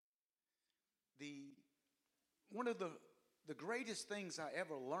one of the greatest things I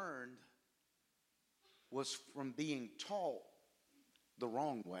ever learned was from being taught the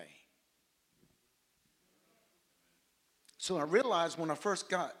wrong way. So I realized when I first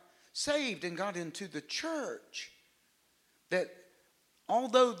got saved and got into the church that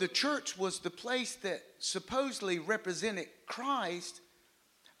although the church was the place that supposedly represented Christ,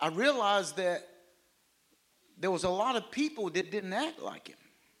 I realized that there was a lot of people that didn't act like him.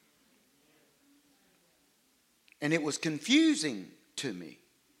 And it was confusing to me.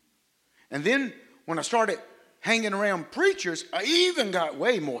 And then when I started hanging around preachers, I even got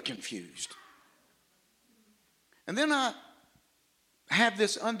way more confused. And then I have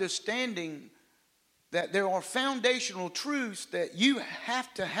this understanding that there are foundational truths that you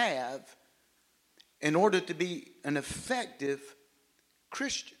have to have in order to be an effective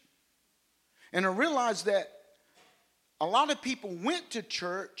Christian. And I realized that a lot of people went to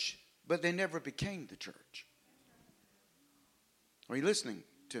church, but they never became the church. Are you listening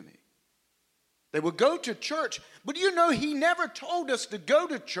to me? They would go to church, but you know, he never told us to go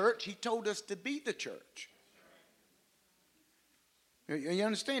to church. He told us to be the church. Are you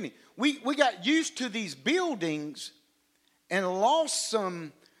understanding? We got used to these buildings and lost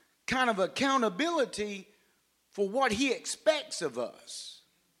some kind of accountability for what he expects of us.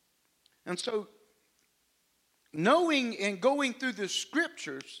 And so knowing and going through the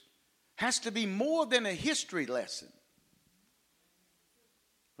scriptures has to be more than a history lesson.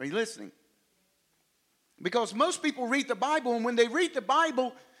 Are you listening? Because most people read the Bible, and when they read the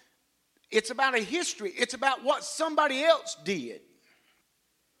Bible, it's about a history. It's about what somebody else did.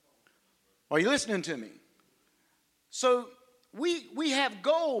 Are you listening to me? So we have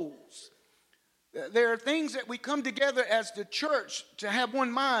goals. There are things that we come together as the church to have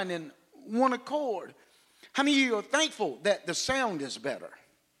one mind and one accord. How many of you are thankful that the sound is better?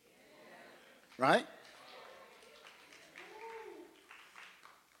 Right?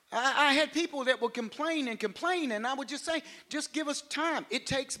 I had people that would complain, and I would just say, just give us time. It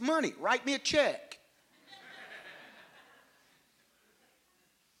takes money. Write me a check.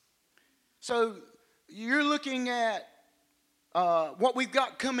 So you're looking at what we've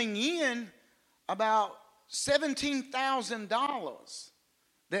got coming in, about $17,000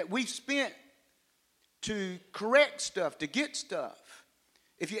 that we've spent to correct stuff, to get stuff.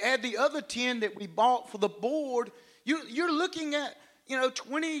 If you add the other 10 that we bought for the board, you're looking at,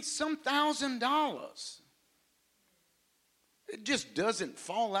 $20-some thousand. It just doesn't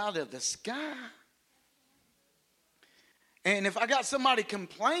fall out of the sky. And if I got somebody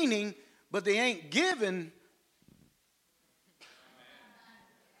complaining, but they ain't giving,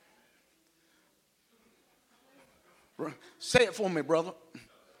 say it for me, brother.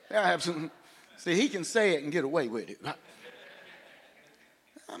 I have some. See, he can say it and get away with it.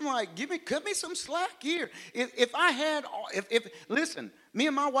 I'm like, cut me some slack here. If listen, me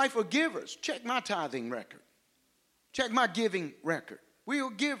and my wife are givers. Check my tithing record. Check my giving record. We are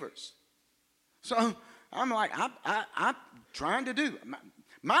givers. So I'm like, I'm trying to do.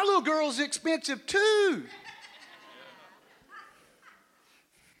 My little girl's expensive too.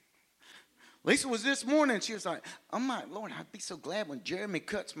 Lisa was this morning, she was like, I'm like, Lord, I'd be so glad when Jeremy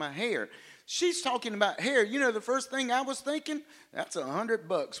cuts my hair. She's talking about hair. You know, the first thing I was thinking, that's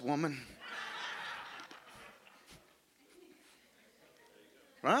 $100, woman.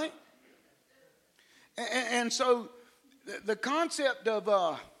 Right? And so the concept of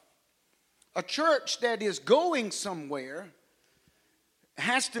a church that is going somewhere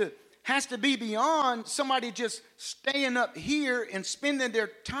has to be beyond somebody just staying up here and spending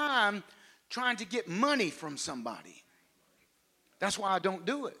their time trying to get money from somebody. That's why I don't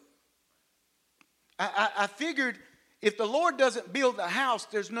do it. I figured if the Lord doesn't build the house,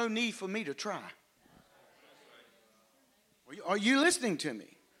 there's no need for me to try. Are you listening to me?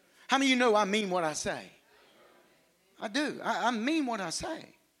 How many of you know I mean what I say? I do. I mean what I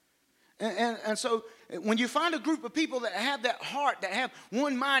say. And so when you find a group of people that have that heart, that have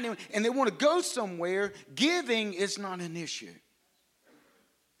one mind, and they want to go somewhere, giving is not an issue.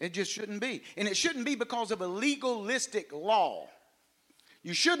 It just shouldn't be. And it shouldn't be because of a legalistic law.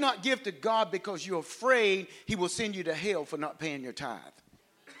 You should not give to God because you're afraid he will send you to hell for not paying your tithe.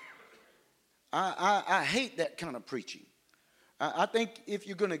 I hate that kind of preaching. I think if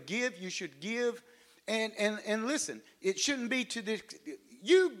you're going to give, you should give. And listen, it shouldn't be to this.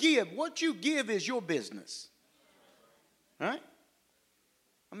 You give. What you give is your business. Right?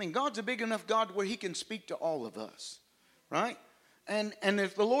 I mean, God's a big enough God where he can speak to all of us. Right? And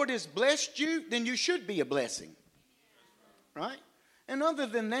if the Lord has blessed you, then you should be a blessing. Right? And other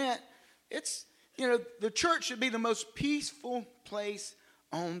than that, it's, the church should be the most peaceful place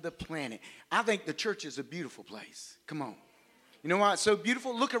on the planet. I think the church is a beautiful place. Come on. You know why it's so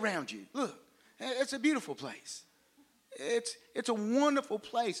beautiful? Look around you. Look. It's a beautiful place. It's a wonderful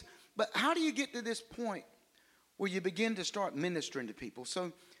place. But how do you get to this point where you begin to start ministering to people?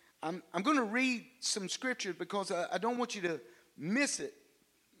 So I'm going to read some scripture because I don't want you to miss it,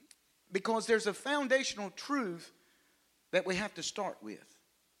 because there's a foundational truth that we have to start with.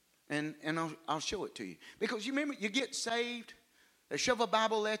 And I'll show it to you. Because you remember, you get saved, they shove a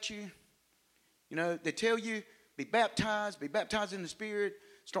Bible at you. You know, they tell you, be baptized in the Spirit,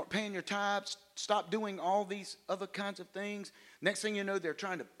 start paying your tithes, stop doing all these other kinds of things. Next thing you know, they're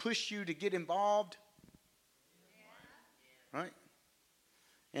trying to push you to get involved. Right?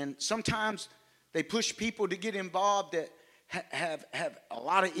 And sometimes they push people to get involved that have a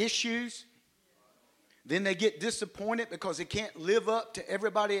lot of issues. Then they get disappointed because they can't live up to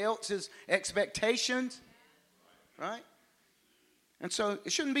everybody else's expectations. Right? And so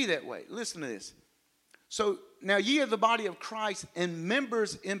it shouldn't be that way. Listen to this. So now ye are the body of Christ, and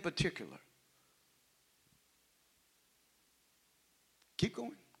members in particular. Keep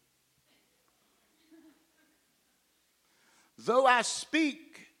going. Though I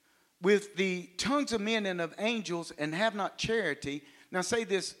speak with the tongues of men and of angels and have not charity. Now say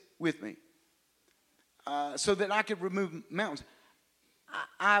this with me. So that I could remove mountains.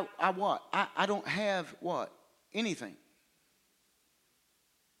 I what? I don't have what? Anything.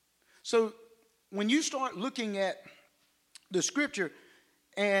 So when you start looking at the scripture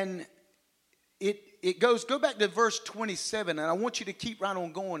and it goes, go back to verse 27, and I want you to keep right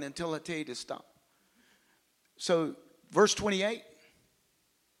on going until I tell you to stop. So verse 28.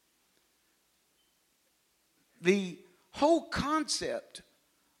 The whole concept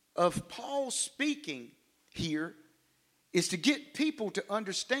of Paul speaking here is to get people to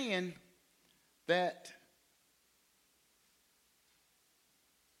understand that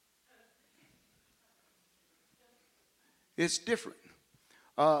it's different.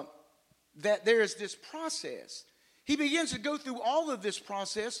 That there is this process. He begins to go through all of this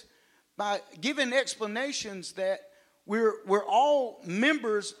process by giving explanations that we're all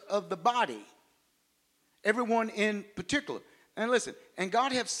members of the body. Everyone in particular. And listen, and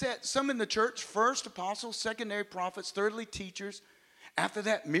God have set some in the church, first apostles, secondary prophets, thirdly teachers, after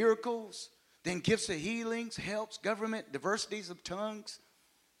that miracles, then gifts of healings, helps, government, diversities of tongues.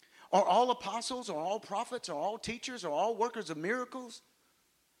 Are all apostles, or all prophets, or all teachers, or all workers of miracles?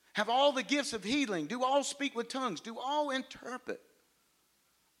 Have all the gifts of healing? Do all speak with tongues? Do all interpret?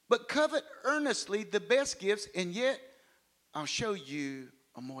 But covet earnestly the best gifts, and yet I'll show you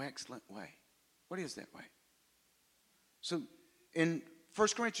a more excellent way. What is that way? So in 1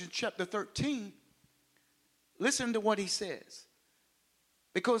 Corinthians chapter 13, listen to what he says.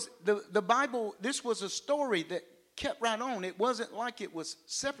 Because the Bible, this was a story that kept right on. It wasn't like it was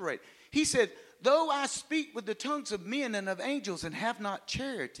separated. He said, though I speak with the tongues of men and of angels and have not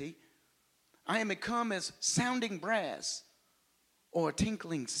charity, I am become as sounding brass or a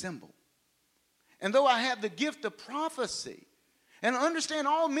tinkling cymbal. And though I have the gift of prophecy and understand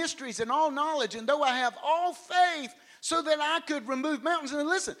all mysteries and all knowledge, and though I have all faith so that I could remove mountains. And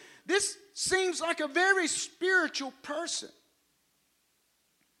listen, this seems like a very spiritual person.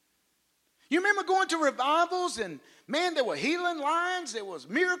 You remember going to revivals and, man, there were healing lines, there was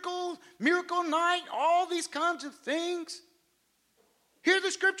miracles, miracle night, all these kinds of things. Here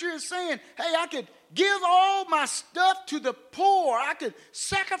the scripture is saying, hey, I could give all my stuff to the poor. I could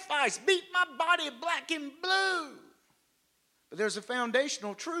sacrifice, beat my body black and blue. But there's a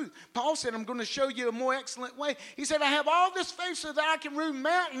foundational truth. Paul said, I'm going to show you a more excellent way. He said, I have all this faith so that I can remove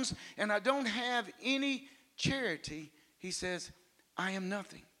mountains, and I don't have any charity. He says, I am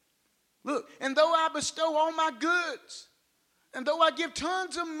nothing. Look, and though I bestow all my goods, and though I give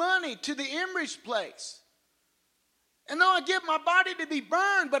tons of money to the Emmerich place, and though I give my body to be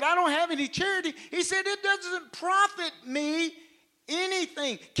burned, but I don't have any charity, he said, it doesn't profit me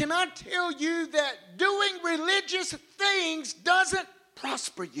anything. Can I tell you that doing religious things doesn't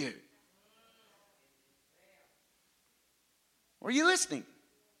prosper you? Are you listening?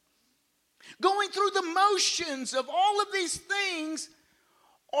 Going through the motions of all of these things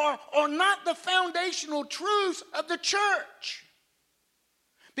are not the foundational truths of the church.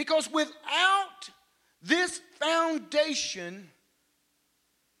 Because without this foundation,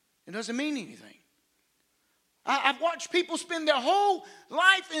 it doesn't mean anything. I've watched people spend their whole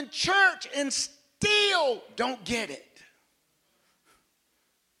life in church and still don't get it.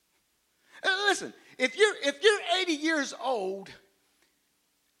 Listen, if you're 80 years old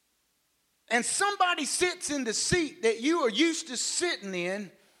and somebody sits in the seat that you are used to sitting in,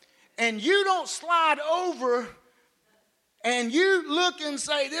 and you don't slide over and you look and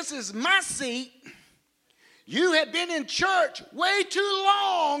say, this is my seat, you have been in church way too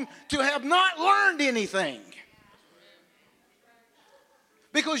long to have not learned anything.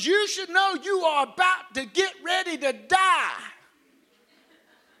 Because you should know you are about to get ready to die.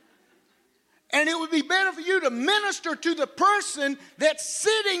 And it would be better for you to minister to the person that's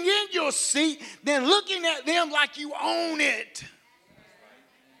sitting in your seat than looking at them like you own it.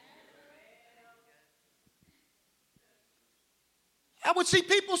 I would see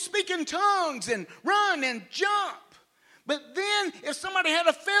people speak in tongues and run and jump. But then if somebody had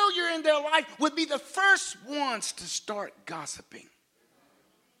a failure in their life, would be the first ones to start gossiping.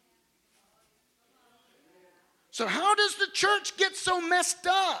 So how does the church get so messed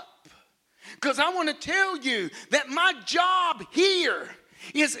up? Because I want to tell you that my job here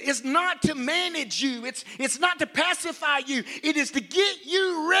is not to manage you. It's not to pacify you. It is to get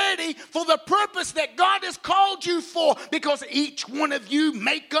you ready for the purpose that God has called you for. Because each one of you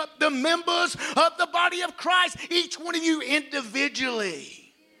make up the members of the body of Christ. Each one of you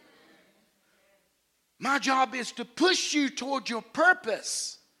individually. My job is to push you toward your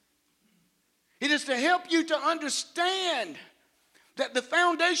purpose. It is to help you to understand that the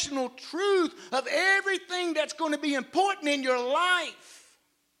foundational truth of everything that's going to be important in your life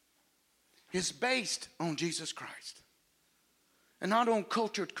is based on Jesus Christ and not on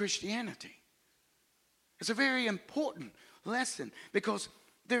cultured Christianity. It's a very important lesson because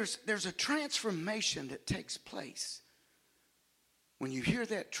there's a transformation that takes place when you hear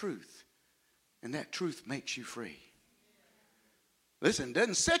that truth, and that truth makes you free. Listen, it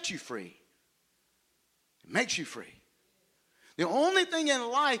doesn't set you free. It makes you free. The only thing in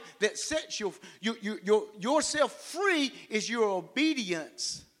life that sets yourself free is your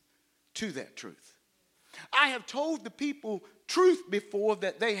obedience to that truth. I have told the people truth before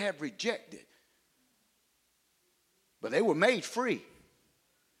that they have rejected. But they were made free.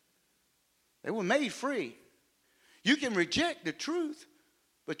 They were made free. You can reject the truth,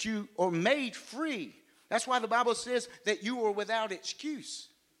 but you are made free. That's why the Bible says that you are without excuse.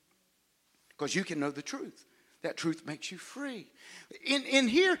 Because you can know the truth. That truth makes you free. In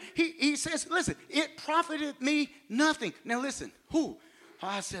here, he says, listen, it profited me nothing. Now listen,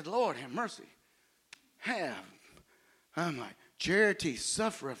 I said, Lord, have mercy. I'm like, charity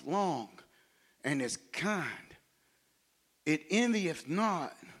suffereth long and is kind. It envieth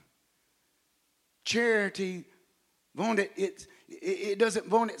not. Charity, it doesn't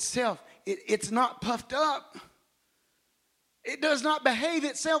vaunt itself. It's not puffed up. It does not behave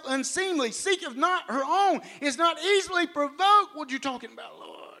itself unseemly, seeketh not her own, is not easily provoked. What are you talking about,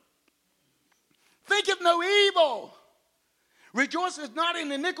 Lord? Thinketh no evil, rejoiceth not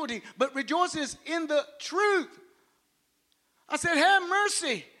in iniquity, but rejoiceth in the truth. I said, have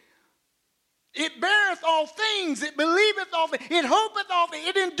mercy. It beareth all things, it believeth all things, it hopeth all things,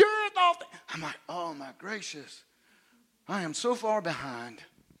 it endureth all things. I'm like, oh my gracious, I am so far behind.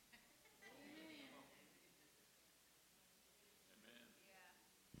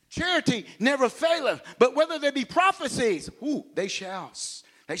 Charity never faileth, but whether there be prophecies, they shall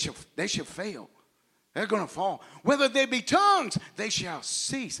fail. They're going to fall. Whether there be tongues, they shall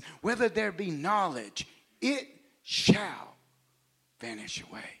cease. Whether there be knowledge, it shall vanish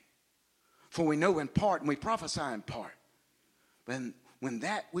away. For we know in part and we prophesy in part. But when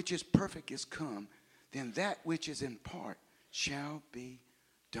that which is perfect is come, then that which is in part shall be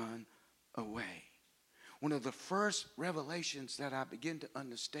done away. One of the first revelations that I begin to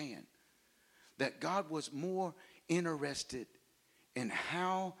understand that God was more interested in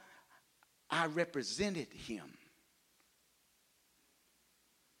how I represented him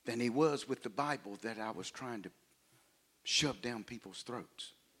than he was with the Bible that I was trying to shove down people's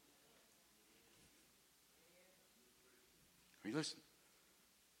throats. Are you listening?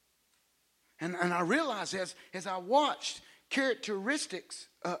 And I realized as I watched characteristics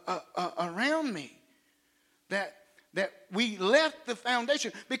around me, that we left the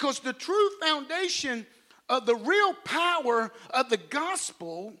foundation, because the true foundation of the real power of the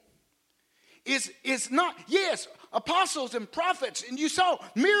gospel is not, yes, apostles and prophets, and you saw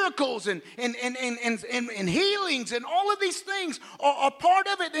miracles and healings, and all of these things are part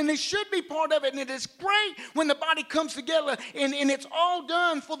of it, and they should be part of it, and it is great when the body comes together and it's all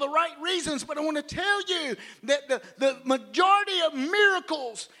done for the right reasons. But I want to tell you that the majority of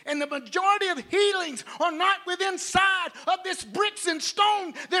miracles and the majority of healings are not within sight of this bricks and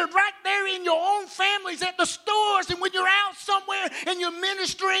stone. They're right there in your own families, at the stores, and when you're out somewhere and you're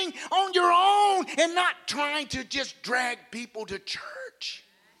ministering on your own and not trying to just drag people to church.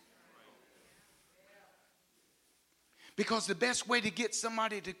 Because the best way to get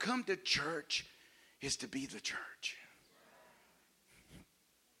somebody to come to church is to be the church.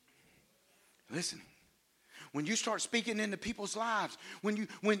 Listen, when you start speaking into people's lives, when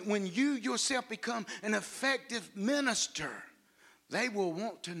you yourself become an effective minister, they will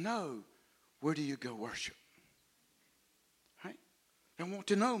want to know, where do you go worship? Right? They want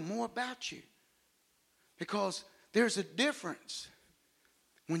to know more about you. Because there's a difference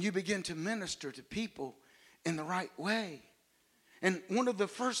when you begin to minister to people in the right way. And one of the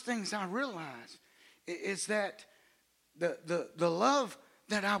first things I realized is that the love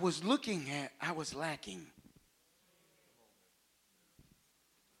that I was looking at, I was lacking.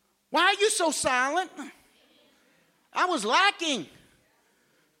 Why are you so silent? I was lacking.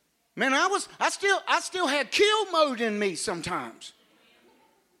 Man, I still had kill mode in me sometimes.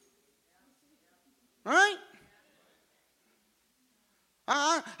 Right?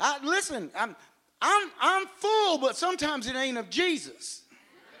 Listen, I'm full, but sometimes it ain't of Jesus.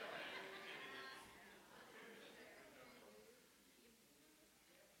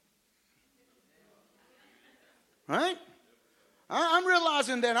 Right? I'm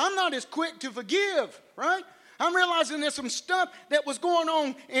realizing that I'm not as quick to forgive, right? I'm realizing there's some stuff that was going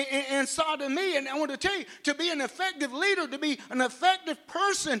on inside of me. And I want to tell you, to be an effective leader, to be an effective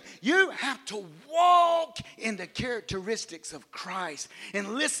person, you have to walk in the characteristics of Christ.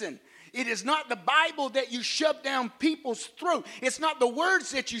 And listen, it is not the Bible that you shove down people's throat. It's not the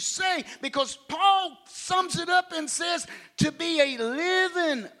words that you say, because Paul sums it up and says to be a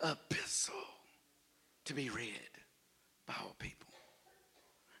living epistle, to be read by all people.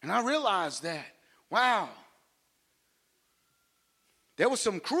 And I realized that, wow, there was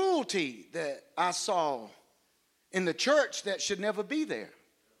some cruelty that I saw in the church that should never be there,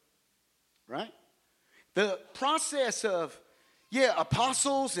 right? The process of,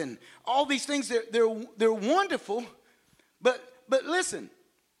 apostles and all these things, they're wonderful, but listen,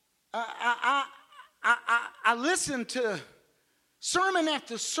 I listened to sermon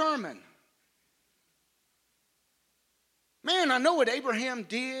after sermon. Man, I know what Abraham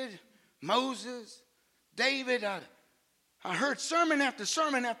did, Moses, David. I heard sermon after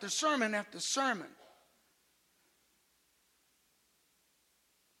sermon after sermon after sermon.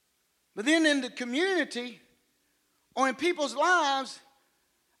 But then in the community or in people's lives,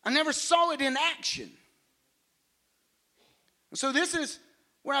 I never saw it in action. And so this is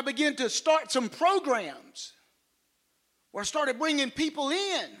where I began to start some programs, where I started bringing people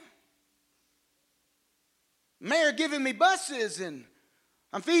in. Mayor giving me buses, and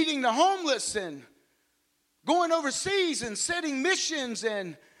I'm feeding the homeless and going overseas and setting missions.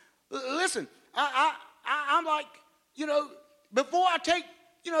 And listen, I'm like, before I take,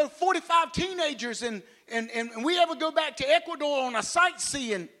 45 teenagers and we ever go back to Ecuador on a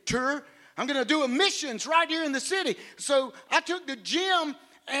sightseeing tour, I'm going to do a missions right here in the city. So I took the gym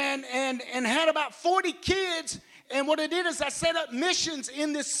and had about 40 kids. And what I did is I set up missions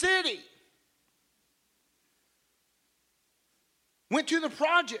in the city. Went to the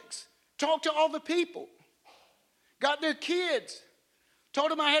projects, talked to all the people, got their kids,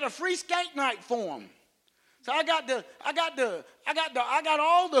 told them I had a free skate night for them. So I got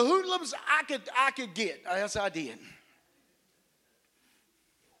all the hoodlums I could get. Yes, I did.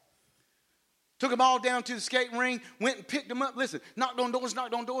 Took them all down to the skating ring, went and picked them up. Listen, knocked on doors,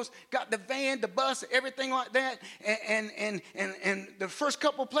 got the van, the bus, everything like that. And the first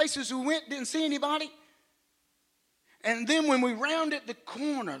couple of places we went, didn't see anybody. And then when we rounded the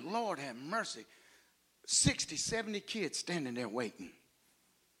corner, Lord have mercy, 60, 70 kids standing there waiting.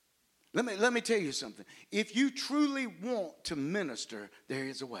 Let me tell you something. If you truly want to minister, there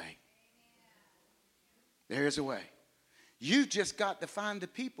is a way. There is a way. You just got to find the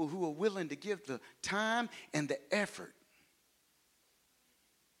people who are willing to give the time and the effort.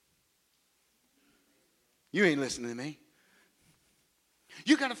 You ain't listening to me.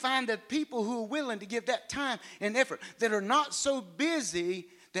 You got to find the people who are willing to give that time and effort, that are not so busy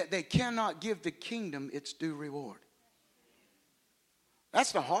that they cannot give the kingdom its due reward.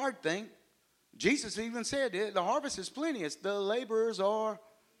 That's the hard thing. Jesus even said it, the harvest is plenteous, the laborers are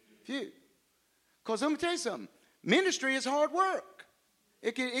few. Because let me tell you something, ministry is hard work.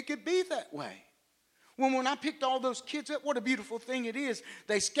 It could be that way. When I picked all those kids up, what a beautiful thing it is.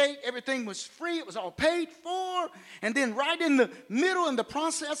 They skate, everything was free, it was all paid for. And then right in the middle, in the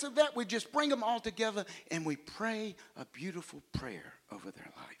process of that, we just bring them all together and we pray a beautiful prayer over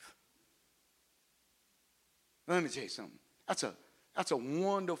their life. Let me tell you something. That's a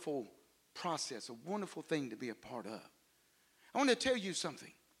wonderful process, a wonderful thing to be a part of. I want to tell you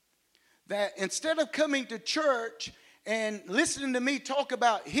something. That instead of coming to church and listening to me talk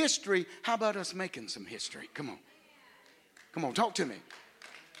about history, how about us making some history? Come on. Come on, talk to me.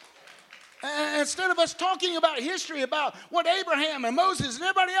 Instead of us talking about history, about what Abraham and Moses and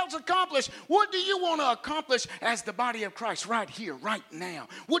everybody else accomplished, what do you want to accomplish as the body of Christ right here, right now?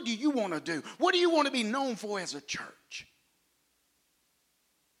 What do you want to do? What do you want to be known for as a church?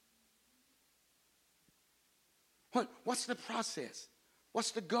 What's the process?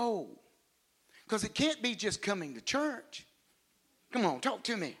 What's the goal? Because it can't be just coming to church. Come on, talk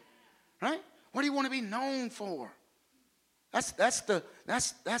to me. Right? What do you want to be known for? That's the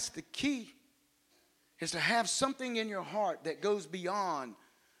key, is to have something in your heart that goes beyond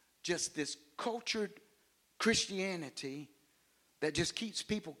just this cultured Christianity that just keeps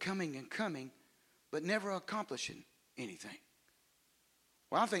people coming and coming, but never accomplishing anything.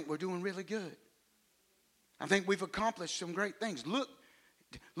 Well, I think we're doing really good. I think we've accomplished some great things.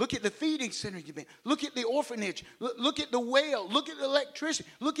 Look at the feeding center you've been. Look at the orphanage. Look at the well. Look at the electricity.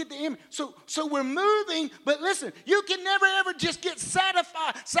 Look at the image. So we're moving, but listen, you can never ever just get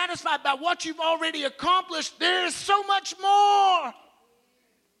satisfied by what you've already accomplished. There's so much more.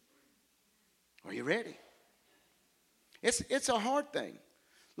 Are you ready? It's a hard thing.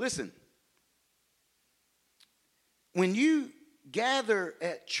 Listen, when you gather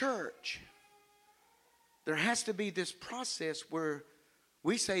at church, there has to be this process where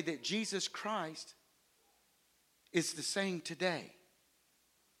we say that Jesus Christ is the same today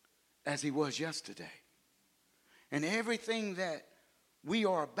as he was yesterday. And everything that we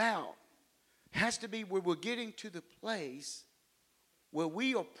are about has to be where we're getting to the place where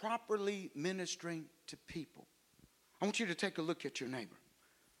we are properly ministering to people. I want you to take a look at your neighbor.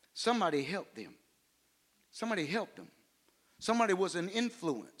 Somebody helped them. Somebody helped them. Somebody was an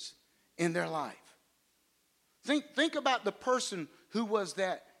influence in their life. Think about the person who was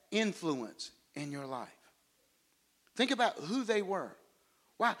that influence in your life. Think about who they were.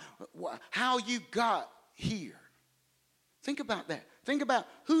 How you got here. Think about that. Think about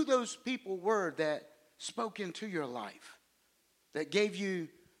who those people were that spoke into your life, that gave you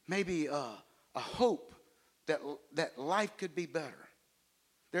maybe a hope that life could be better.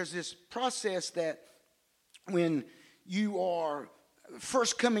 There's this process that when you are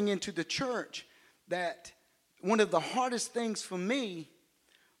first coming into the church, that one of the hardest things for me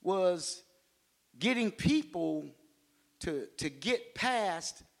was getting people to get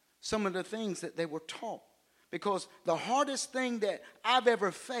past some of the things that they were taught. Because the hardest thing that I've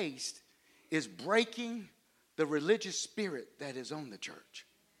ever faced is breaking the religious spirit that is on the church.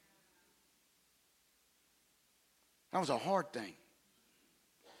 That was a hard thing.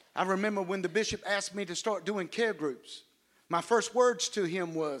 I remember when the bishop asked me to start doing care groups, my first words to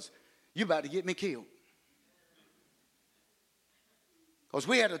him was, "You about to get me killed." Because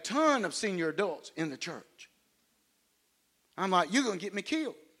we had a ton of senior adults in the church. I'm like, "You're going to get me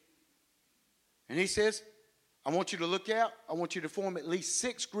killed." And he says, "I want you to look out. I want you to form at least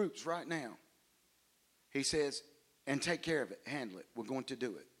 6 groups right now." He says, "And take care of it. Handle it. We're going to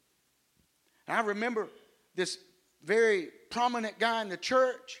do it." And I remember this very prominent guy in the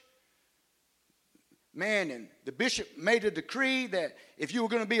church. Man, and the bishop made a decree that if you were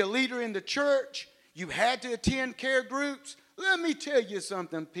going to be a leader in the church, you had to attend care groups. Let me tell you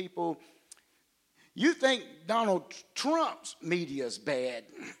something, people. You think Donald Trump's media is bad.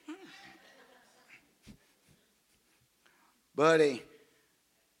 Buddy,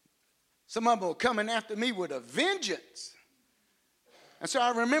 some of them were coming after me with a vengeance. And so I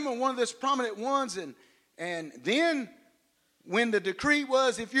remember one of those prominent ones, and then when the decree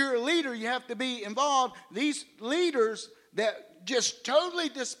was, if you're a leader, you have to be involved, these leaders that just totally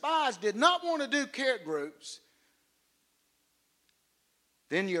despised, did not want to do care groups,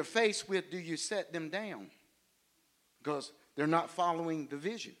 then you're faced with, do you set them down? Because they're not following the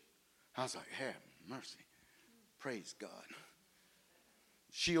vision. I was like, have mercy. Praise God.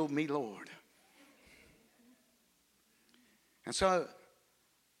 Shield me, Lord. And so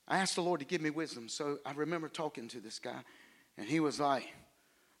I asked the Lord to give me wisdom. So I remember talking to this guy, and he was like,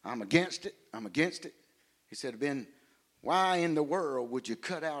 I'm against it. I'm against it. He said, Ben, why in the world would you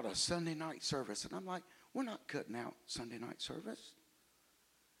cut out a Sunday night service? And I'm like, we're not cutting out Sunday night service.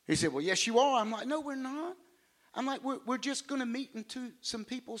 He said, well, yes, you are. I'm like, no, we're not. I'm like, we're just going to meet into some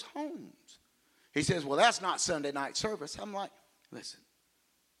people's homes. He says, well, that's not Sunday night service. I'm like, listen,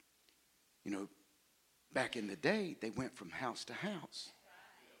 you know, back in the day, they went from house to house.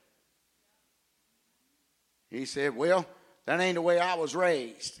 He said, well, that ain't the way I was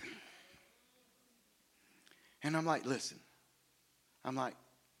raised. And I'm like, listen, how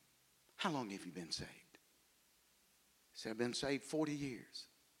long have you been saved? He said, I've been saved 40 years.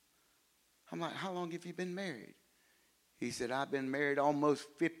 I'm like, how long have you been married? He said, I've been married almost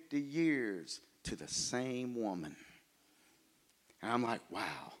 50 years to the same woman. And I'm like,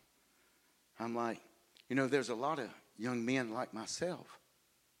 wow. I'm like, you know, there's a lot of young men like myself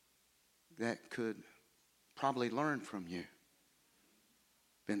that could probably learn from you.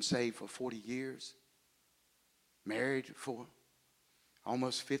 Been saved for 40 years, married for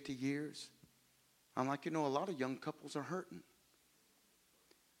almost 50 years. I'm like, you know, a lot of young couples are hurting.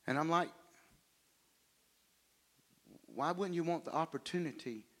 And I'm like, why wouldn't you want the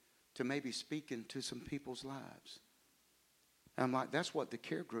opportunity to maybe speak into some people's lives? And I'm like, that's what the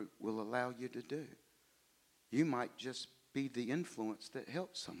care group will allow you to do. You might just be the influence that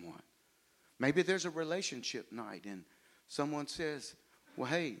helps someone. Maybe there's a relationship night and someone says, well,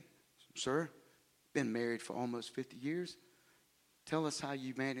 hey, sir, been married for almost 50 years. Tell us how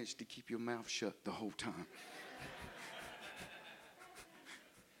you managed to keep your mouth shut the whole time.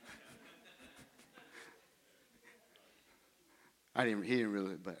 He didn't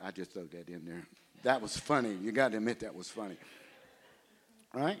really, but I just threw that in there. That was funny. You got to admit that was funny.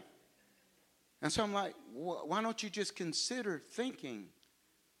 Right? And so I'm like, why don't you just consider thinking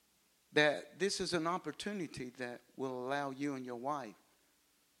that this is an opportunity that will allow you and your wife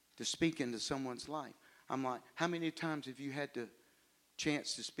to speak into someone's life? I'm like, how many times have you had the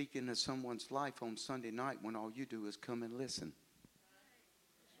chance to speak into someone's life on Sunday night when all you do is come and listen?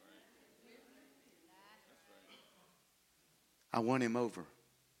 I won him over.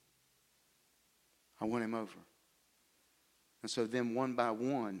 I won him over. And so then one by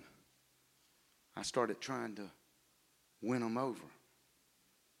one, I started trying to win them over.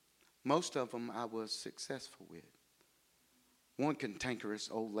 Most of them I was successful with. One cantankerous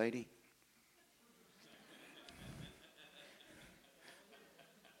old lady.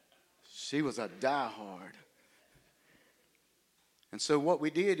 She was a diehard. And so what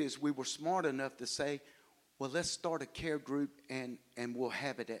we did is we were smart enough to say, well, let's start a care group and we'll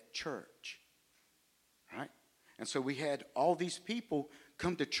have it at church. Right? And so we had all these people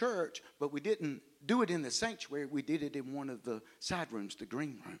come to church, but we didn't do it in the sanctuary. We did it in one of the side rooms, the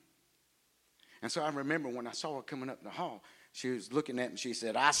green room. And so I remember when I saw her coming up the hall, she was looking at me. She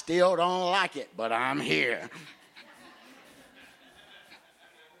said, I still don't like it, but I'm here.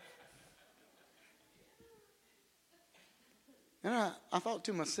 And I thought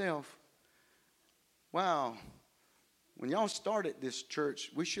to myself, wow, when y'all started this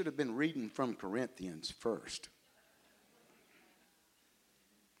church, we should have been reading from Corinthians first.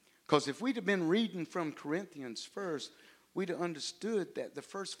 Because if we'd have been reading from Corinthians first, we'd have understood that the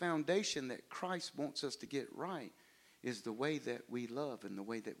first foundation that Christ wants us to get right is the way that we love and the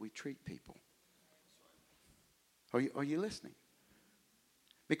way that we treat people. Are you listening?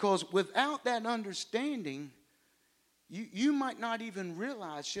 Because without that understanding, you might not even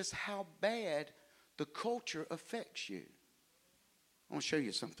realize just how bad the culture affects you. I want to show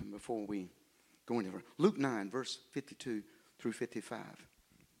you something before we go into it. Luke 9, verse 52 through 55.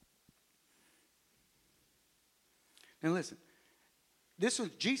 Now listen,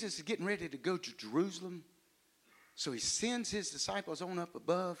 Jesus is getting ready to go to Jerusalem. So he sends his disciples on up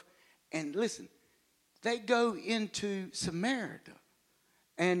above. And listen, they go into Samaria.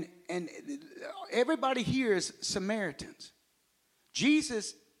 And everybody here is Samaritans.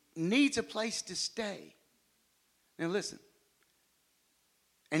 Jesus needs a place to stay. Now listen.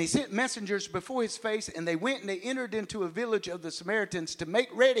 And he sent messengers before his face, and they went and they entered into a village of the Samaritans to make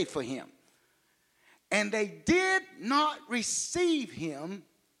ready for him. And they did not receive him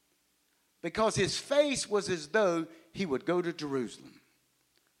because his face was as though he would go to Jerusalem.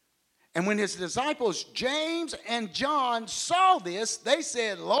 And when his disciples, James and John, saw this, they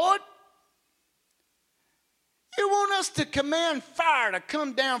said, Lord, you want us to command fire to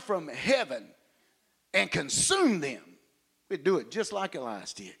come down from heaven and consume them? We'd do it just like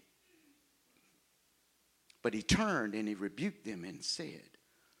Elias did. But he turned and he rebuked them and said,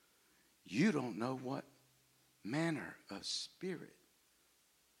 you don't know what manner of spirit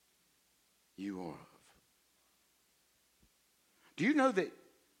you are of. Do you know that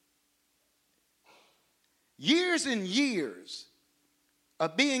years and years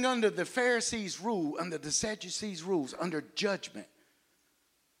of being under the Pharisees' rule, under the Sadducees' rules, under judgment,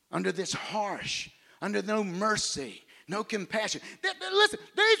 under this harsh, under no mercy, no compassion. Listen,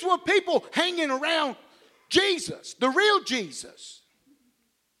 these were people hanging around Jesus, the real Jesus,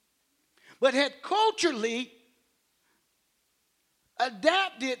 but had culturally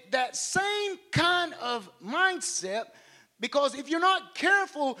adapted that same kind of mindset, because if you're not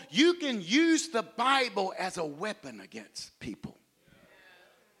careful, you can use the Bible as a weapon against people.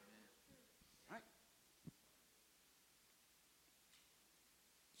 Right?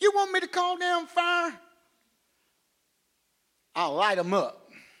 You want me to call down fire? I'll light them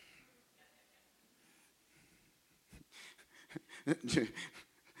up.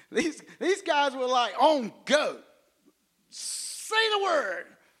 These guys were like, on go. Say the word.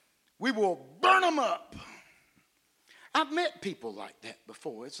 We will burn them up. I've met people like that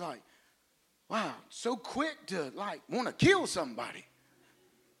before. It's like, wow, so quick to like want to kill somebody.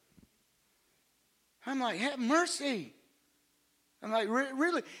 I'm like, have mercy. I'm like,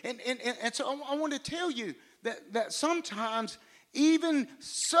 really? And so I want to tell you that sometimes, even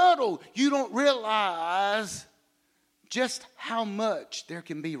subtle, you don't realize just how much there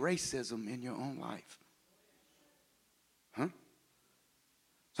can be racism in your own life. Huh?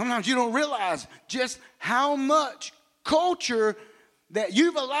 Sometimes you don't realize just how much culture that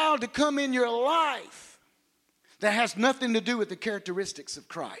you've allowed to come in your life that has nothing to do with the characteristics of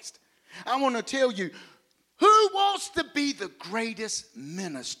Christ. I want to tell you, who wants to be the greatest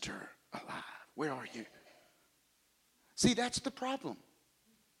minister alive? Where are you? See, that's the problem.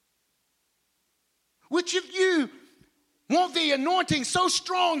 Which of you want the anointing so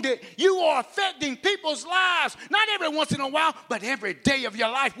strong that you are affecting people's lives, not every once in a while, but every day of your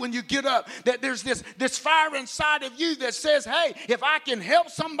life when you get up, that there's this fire inside of you that says, hey, if I can help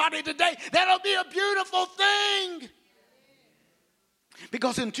somebody today, that'll be a beautiful thing.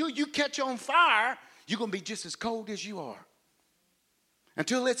 Because until you catch on fire, you're going to be just as cold as you are.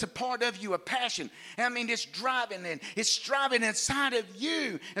 Until it's a part of you, a passion. I mean, it's driving inside of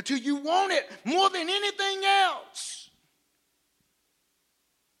you until you want it more than anything else.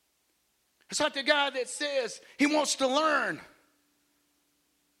 It's like the guy that says he wants to learn.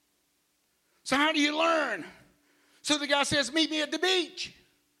 So how do you learn? So the guy says, meet me at the beach.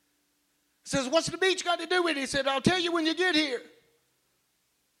 He says, what's the beach got to do with it? He said, I'll tell you when you get here.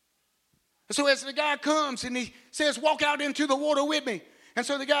 So as the guy comes and he says, walk out into the water with me. And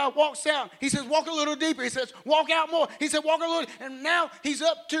so the guy walks out. He says, walk a little deeper. He says, walk out more. He said, walk a little. And now he's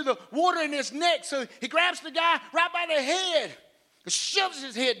up to the water in his neck. So he grabs the guy right by the head, shoves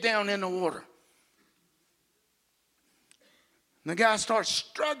his head down in the water. And the guy starts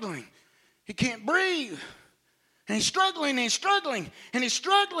struggling. He can't breathe. And he's struggling, and he's struggling, and he's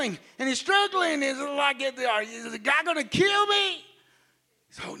struggling, and he's struggling. It's like, is the guy going to kill me?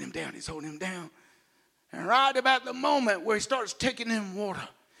 He's holding him down. He's holding him down. And right about the moment where he starts taking him water,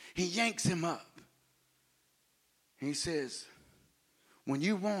 he yanks him up. He says, when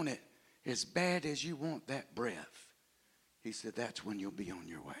you want it as bad as you want that breath, he said, that's when you'll be on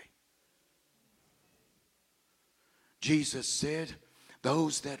your way. Jesus said,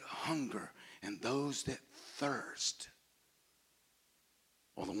 those that hunger and those that thirst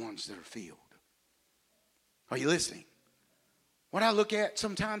are the ones that are filled. Are you listening? What I look at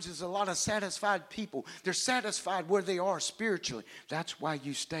sometimes is a lot of satisfied people. They're satisfied where they are spiritually. That's why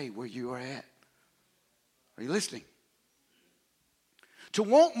you stay where you are at. Are you listening? To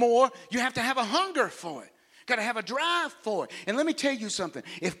want more, you have to have a hunger for it. Got to have a drive for it. And let me tell you something.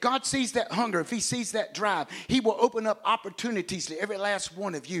 If God sees that hunger, if he sees that drive, he will open up opportunities to every last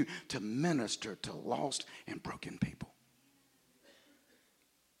one of you to minister to lost and broken people.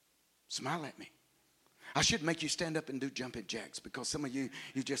 Smile at me. I should make you stand up and do jumping jacks because some of you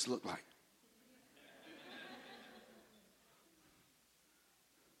just look like.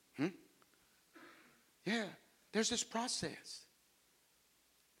 Yeah, there's this process.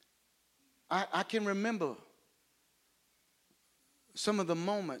 I can remember some of the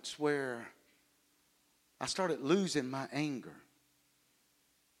moments where I started losing my anger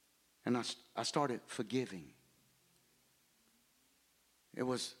and I started forgiving. It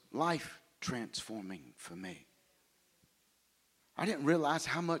was life transforming for me. I didn't realize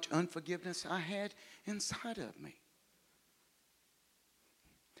how much unforgiveness I had inside of me.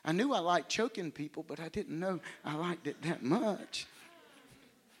 I knew I liked choking people, but I didn't know I liked it that much.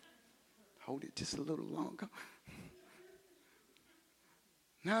 Hold it just a little longer.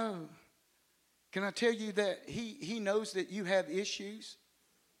 No. Can I tell you that he knows that you have issues?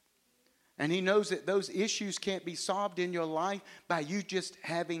 And he knows that those issues can't be solved in your life by you just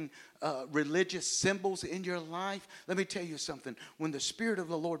having religious symbols in your life. Let me tell you something. When the Spirit of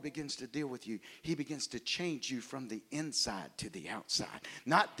the Lord begins to deal with you, he begins to change you from the inside to the outside,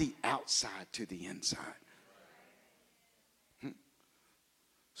 not the outside to the inside.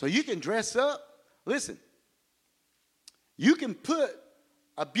 So you can dress up. Listen, you can put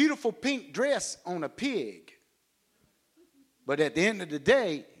a beautiful pink dress on a pig, but at the end of the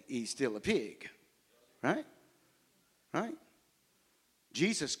day, he's still a pig, right? Right?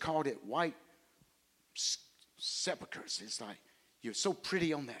 Jesus called it white sepulchres. It's like you're so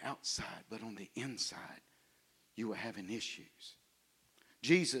pretty on the outside, but on the inside, you were having issues.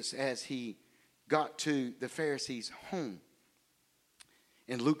 Jesus, as he got to the Pharisees' home,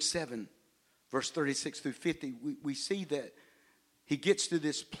 in Luke 7, verse 36 through 50, we see that he gets to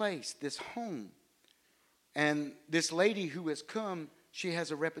this place, this home. And this lady who has come, she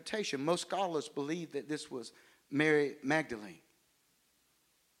has a reputation. Most scholars believe that this was Mary Magdalene,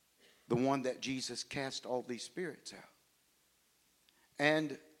 the one that Jesus cast all these spirits out.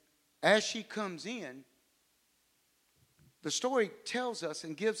 And as she comes in, the story tells us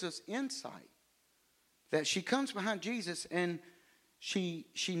and gives us insight that she comes behind Jesus and she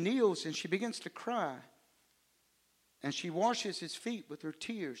kneels and she begins to cry. And she washes his feet with her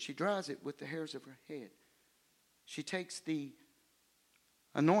tears. She dries it with the hairs of her head. She takes the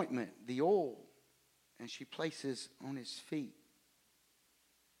anointment, the oil, and she places on his feet.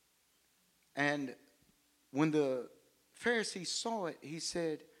 And when the Pharisee saw it, he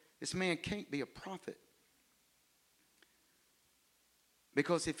said, this man can't be a prophet.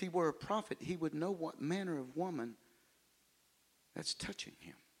 Because if he were a prophet, he would know what manner of woman that's touching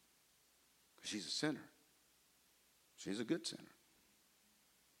him. Because she's a sinner. She's a good sinner.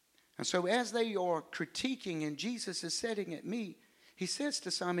 And so as they are critiquing and Jesus is sitting at meat, he says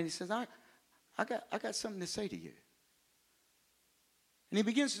to Simon, he says, I got something to say to you. And he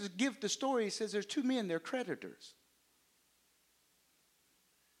begins to give the story. He says, there's two men, they're creditors.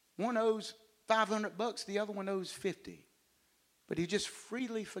 One owes $500, the other one owes $50. But he just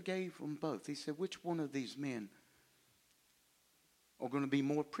freely forgave them both. He said, which one of these men are going to be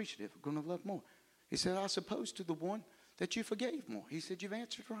more appreciative, are going to love more? He said, I suppose to the one that you forgave more. He said, you've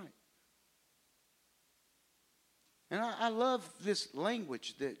answered right. And I love this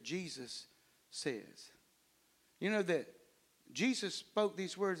language that Jesus says. You know that Jesus spoke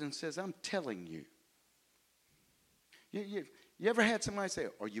these words and says, I'm telling you. You ever had somebody say,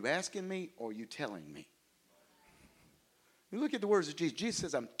 are you asking me or are you telling me? You look at the words of Jesus. Jesus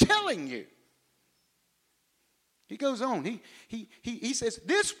says, I'm telling you. He goes on. He says,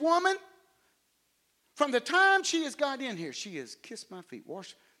 this woman, from the time she has got in here, she has kissed my feet,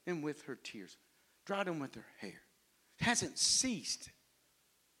 washed them with her tears, dried them with her hair. Hasn't ceased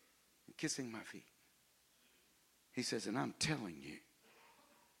kissing my feet. He says, and I'm telling you,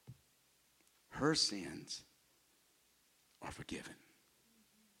 her sins are forgiven.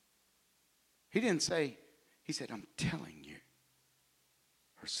 He didn't say, he said, I'm telling you,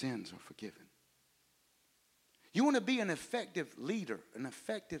 her sins are forgiven. You want to be an effective leader, an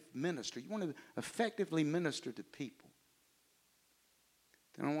effective minister. You want to effectively minister to people.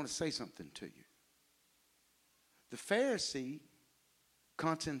 Then I want to say something to you. The Pharisee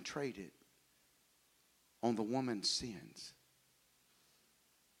concentrated on the woman's sins.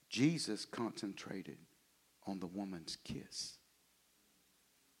 Jesus concentrated on the woman's kiss.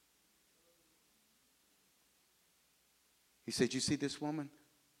 He said, you see this woman?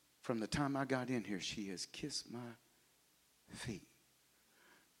 From the time I got in here, she has kissed my feet.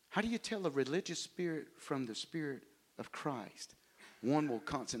 How do you tell a religious spirit from the spirit of Christ? One will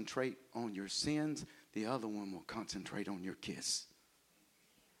concentrate on your sins. The other one will concentrate on your kiss.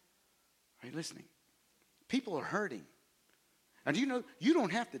 Are you listening? People are hurting. And you know, you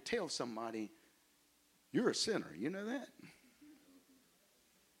don't have to tell somebody you're a sinner. You know that?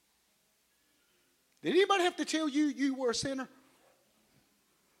 Did anybody have to tell you you were a sinner?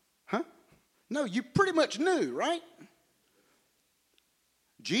 Huh? No, you pretty much knew, right?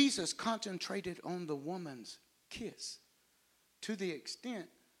 Jesus concentrated on the woman's kiss to the extent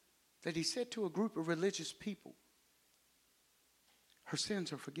that he said to a group of religious people, her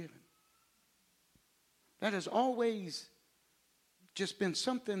sins are forgiven. That has always just been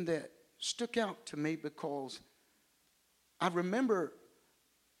something that stuck out to me, because I remember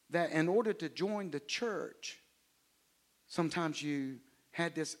that in order to join the church, sometimes you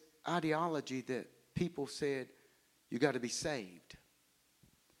had this ideology that people said, you got to be saved.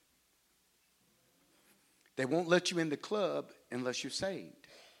 They won't let you in the club unless you're saved.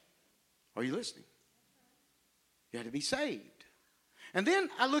 Are you listening? You got to be saved. And then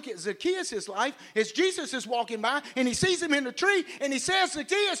I look at Zacchaeus' life as Jesus is walking by and he sees him in the tree and he says,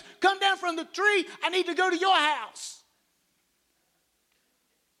 Zacchaeus, come down from the tree. I need to go to your house.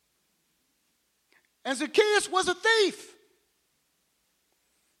 And Zacchaeus was a thief.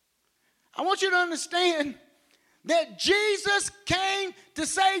 I want you to understand that Jesus came to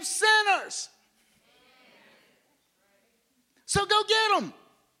save sinners. So go get them.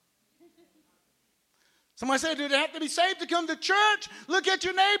 Somebody said, did it have to be saved to come to church? Look at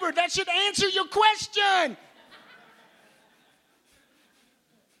your neighbor. That should answer your question.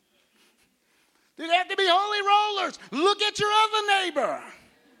 Did it have to be holy rollers? Look at your other neighbor.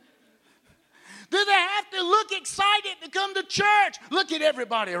 Do they have to look excited to come to church? Look at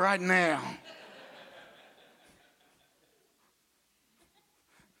everybody right now.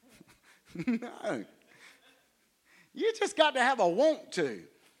 No. You just got to have a want to.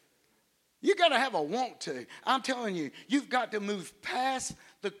 You got to have a want to. I'm telling you, you've got to move past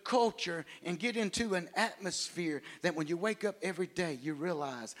the culture and get into an atmosphere that when you wake up every day, you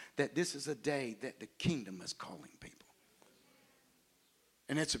realize that this is a day that the kingdom is calling people.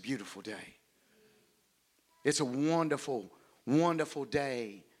 And it's a beautiful day. It's a wonderful, wonderful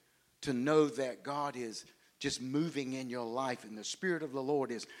day to know that God is just moving in your life, and the Spirit of the Lord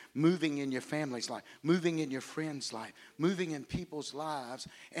is moving in your family's life, moving in your friends' life, moving in people's lives.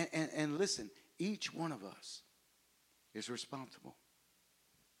 And listen, each one of us is responsible.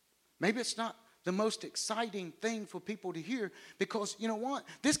 Maybe it's not the most exciting thing for people to hear, because you know what?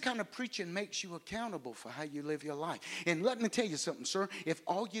 This kind of preaching makes you accountable for how you live your life. And let me tell you something, sir. If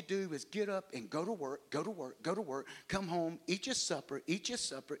all you do is get up and go to work, come home, eat your supper,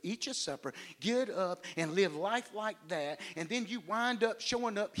 get up and live life like that, and then you wind up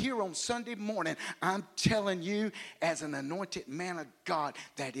showing up here on Sunday morning, I'm telling you, as an anointed man of God,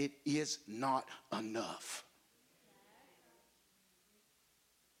 that it is not enough.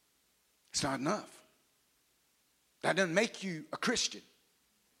 It's not enough. That doesn't make you a Christian.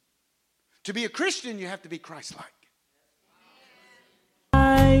 To be a Christian, you have to be Christ-like.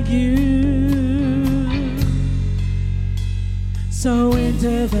 Like you, so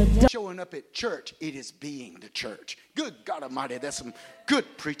into the showing up at church, it is being the church. Good God Almighty, that's some good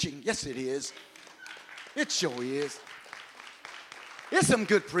preaching. Yes, it is. It sure is. It's some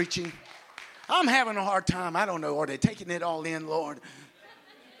good preaching. I'm having a hard time. I don't know. Are they taking it all in, Lord?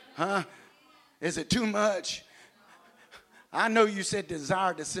 Huh? Is it too much? I know you said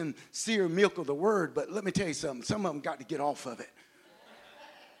desire the sincere milk of the word, but let me tell you something. Some of them got to get off of it.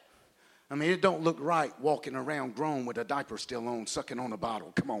 I mean, it don't look right walking around grown with a diaper still on, sucking on a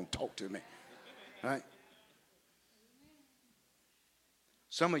bottle. Come on, talk to me. Right?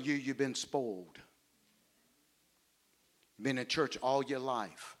 Some of you, you've been spoiled. You've been in church all your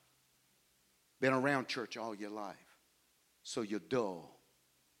life. Been around church all your life. So you're dull.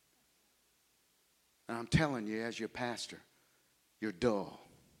 And I'm telling you, as your pastor, you're dull.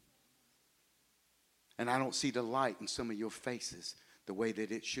 And I don't see the light in some of your faces the way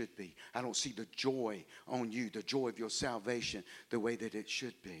that it should be. I don't see the joy on you, the joy of your salvation, the way that it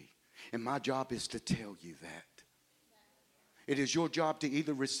should be. And my job is to tell you that. It is your job to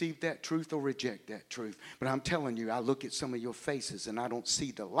either receive that truth or reject that truth. But I'm telling you, I look at some of your faces and I don't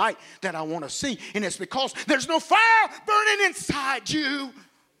see the light that I want to see. And it's because there's no fire burning inside you.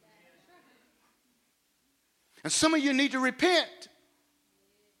 And some of you need to repent.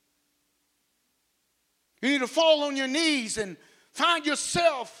 You need to fall on your knees and find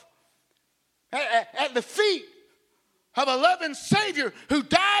yourself at the feet of a loving Savior who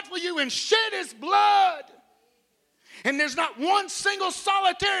died for you and shed his blood. And there's not one single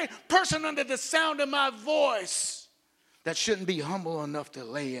solitary person under the sound of my voice that shouldn't be humble enough to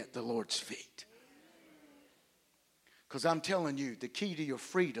lay at the Lord's feet. Because I'm telling you, the key to your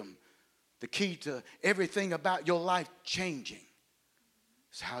freedom, the key to everything about your life changing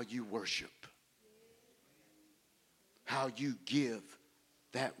is how you worship. How you give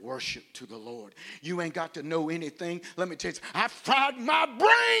that worship to the Lord. You ain't got to know anything. Let me tell you, I've fried my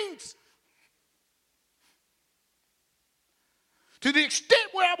brains to the extent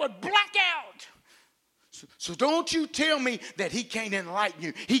where I would black out. So don't you tell me that he can't enlighten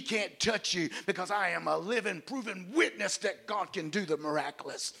you. He can't touch you, because I am a living, proven witness that God can do the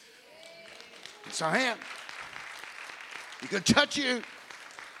miraculous. Yes, I am. He can touch you.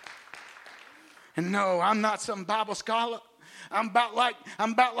 And no, I'm not some Bible scholar. I'm about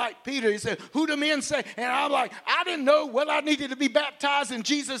like Peter. He said, who do men say? And I'm like, I didn't know whether I needed to be baptized in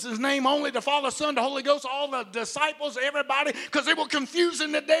Jesus' name only, the Father, Son, the Holy Ghost, all the disciples, everybody, because they were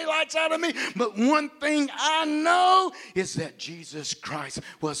confusing the daylights out of me. But one thing I know is that Jesus Christ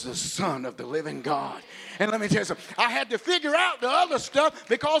was the Son of the living God. And let me tell you something. I had to figure out the other stuff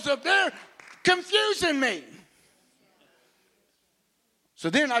because of their confusing me. So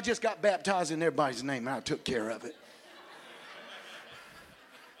then I just got baptized in everybody's name, and I took care of it.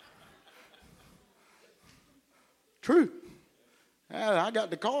 True. I got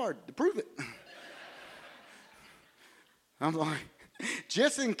the card to prove it. I'm like,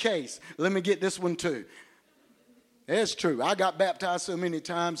 just in case, let me get this one too. It's true. I got baptized so many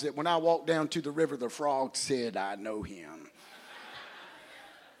times that when I walked down to the river, the frog said, I know him.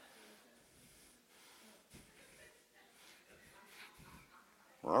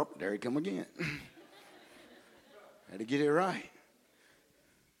 Well, there he come again. Had to get it right.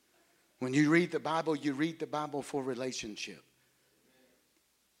 When you read the Bible for relationship.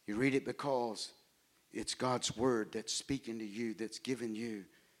 You read it because it's God's word that's speaking to you, that's giving you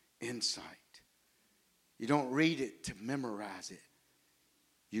insight. You don't read it to memorize it.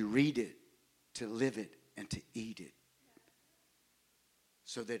 You read it to live it and to eat it,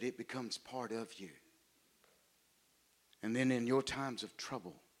 so that it becomes part of you. And then in your times of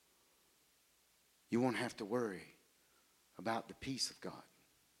trouble, you won't have to worry about the peace of God.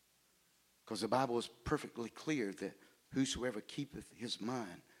 Because the Bible is perfectly clear that whosoever keepeth his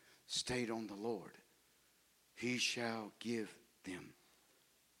mind stayed on the Lord, he shall give them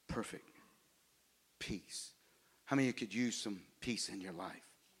perfect peace. How many of you could use some peace in your life?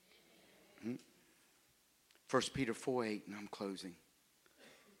 1 Peter 4:8, and I'm closing.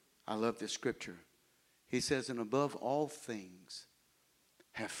 I love this scripture. He says, and above all things,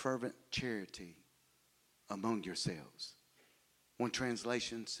 have fervent charity among yourselves. One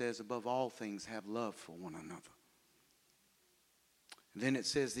translation says, above all things, have love for one another. And then it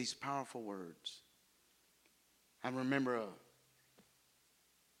says these powerful words. I remember a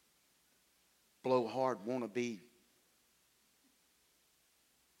blowhard wannabe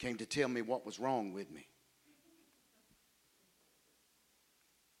came to tell me what was wrong with me.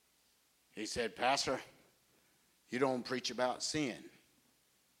 He said, Pastor, you don't preach about sin.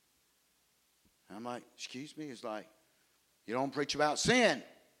 I'm like, excuse me? He's like, you don't preach about sin.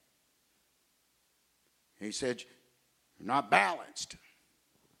 He said, you're not balanced. He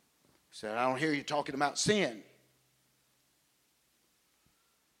said, I don't hear you talking about sin.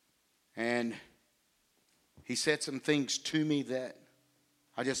 And he said some things to me that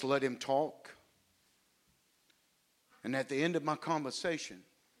I just let him talk. And at the end of my conversation,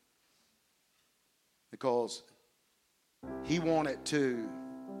 because he wanted to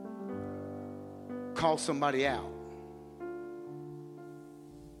call somebody out,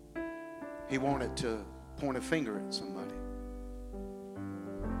 he wanted to point a finger at somebody.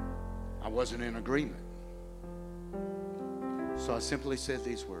 I wasn't in agreement. So I simply said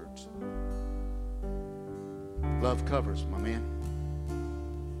these words. Love covers, my man.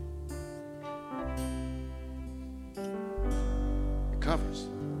 It covers.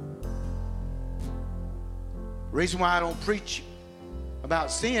 The reason why I don't preach about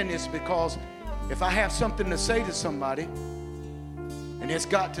sin is because if I have something to say to somebody and it's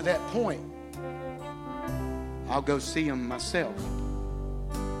got to that point, I'll go see them myself.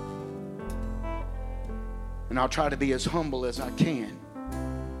 And I'll try to be as humble as I can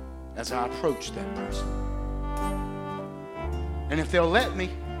as I approach that person. And if they'll let me,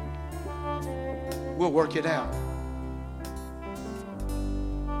 we'll work it out.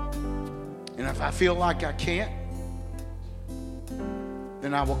 And if I feel like I can't,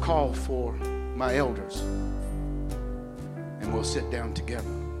 then I will call for my elders and we'll sit down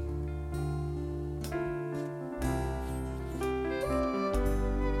together.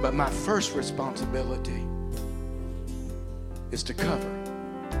 But my first responsibility is to cover.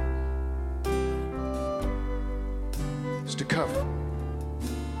 Is to cover.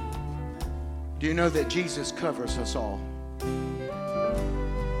 Do you know that Jesus covers us all?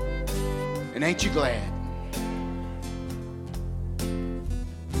 And ain't you glad?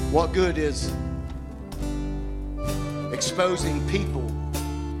 What good is exposing people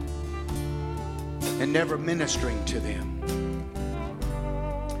and never ministering to them?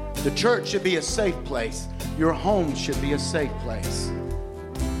 The church should be a safe place. Your home should be a safe place.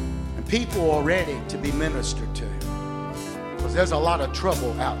 And people are ready to be ministered to. Because there's a lot of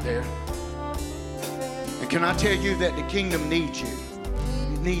trouble out there. And can I tell you that the kingdom needs you?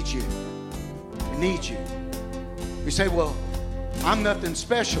 It needs you. It needs you. You say, well, I'm nothing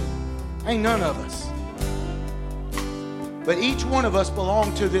special. Ain't none of us. But each one of us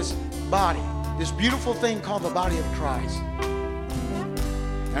belong to this body, this beautiful thing called the body of Christ.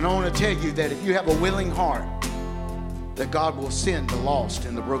 And I want to tell you that if you have a willing heart, that God will send the lost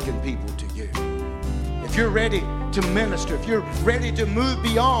and the broken people to you. If you're ready to minister, if you're ready to move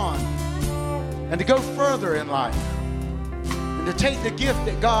beyond and to go further in life and to take the gift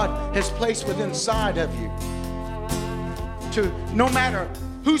that God has placed within inside of you, to no matter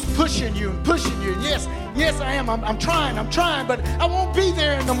who's pushing you and pushing you. Yes, I am. I'm trying, but I won't be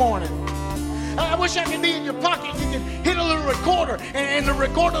there in the morning. I wish I could be in your pocket. You can hit a little recorder, and the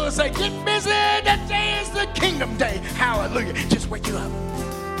recorder will say, get busy, today is the kingdom day. Hallelujah. Just wake you up.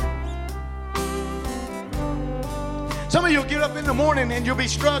 Some of you will get up in the morning and you'll be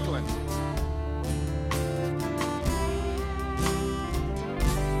struggling.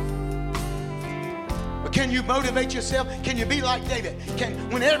 But can you motivate yourself? Can you be like David?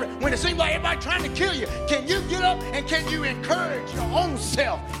 When it seems like everybody trying to kill you, can you get up and can you encourage your own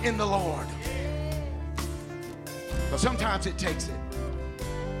self in the Lord? But sometimes it takes it.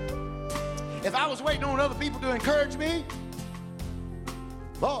 If I was waiting on other people to encourage me,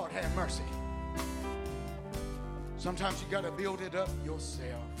 Lord have mercy. Sometimes you got to build it up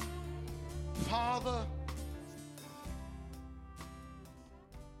yourself. Father,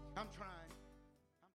 I'm trying.